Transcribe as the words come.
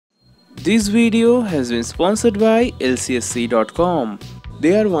This video has been sponsored by LCSC.com.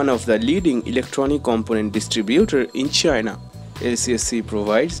 They are one of the leading electronic component distributor in China. LCSC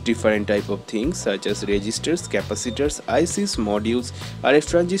provides different type of things such as registers, capacitors, ICs, modules, RF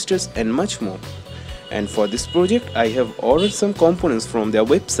transistors and much more. And for this project I have ordered some components from their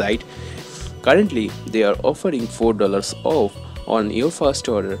website. Currently they are offering $4 off on your first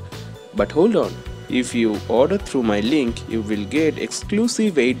order. But hold on, if you order through my link, you will get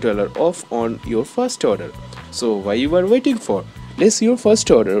exclusive $8 off on your first order. So why you are waiting for? Place your first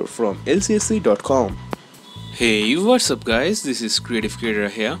order from lcsc.com. Hey, what's up guys, this is Creative Creator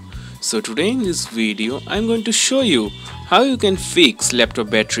here. So today in this video I'm going to show you how you can fix laptop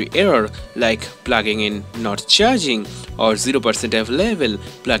battery error like plugging in not charging or 0% available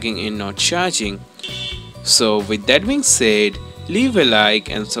plugging in not charging. So with that being said, leave a like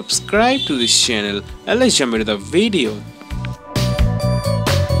and subscribe to this channel and let's jump into the video.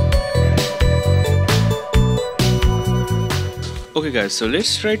 Okay guys, so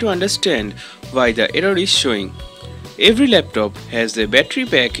let's try to understand why the error is showing. Every laptop has a battery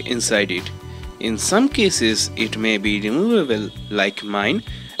pack inside it. In some cases it may be removable like mine,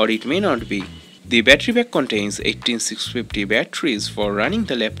 or it may not be. The battery pack contains 18650 batteries for running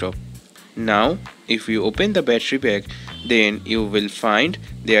the laptop. Now if you open the battery pack, then you will find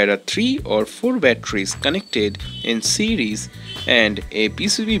there are 3 or 4 batteries connected in series and a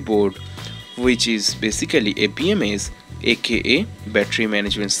PCB board, which is basically a BMS aka battery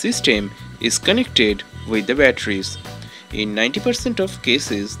management system, is connected with the batteries. In 90% of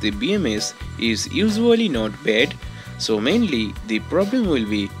cases the BMS is usually not bad, so mainly the problem will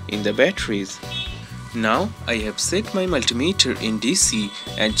be in the batteries. Now I have set my multimeter in DC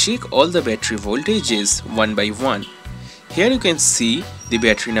and check all the battery voltages one by one. Here you can see the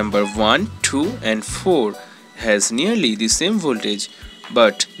battery number 1, 2 and 4 has nearly the same voltage,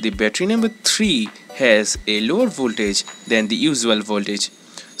 but the battery number 3 has a lower voltage than the usual voltage.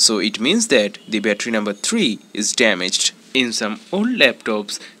 So it means that the battery number 3 is damaged. In some old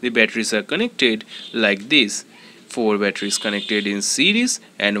laptops the batteries are connected like this. 4 batteries connected in series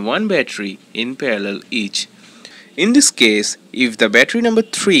and 1 battery in parallel each. In this case, if the battery number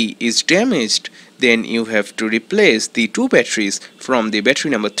 3 is damaged, then you have to replace the 2 batteries from the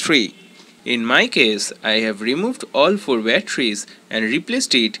battery number 3. In my case, I have removed all 4 batteries and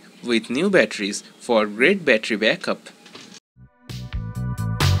replaced it with new batteries for great battery backup.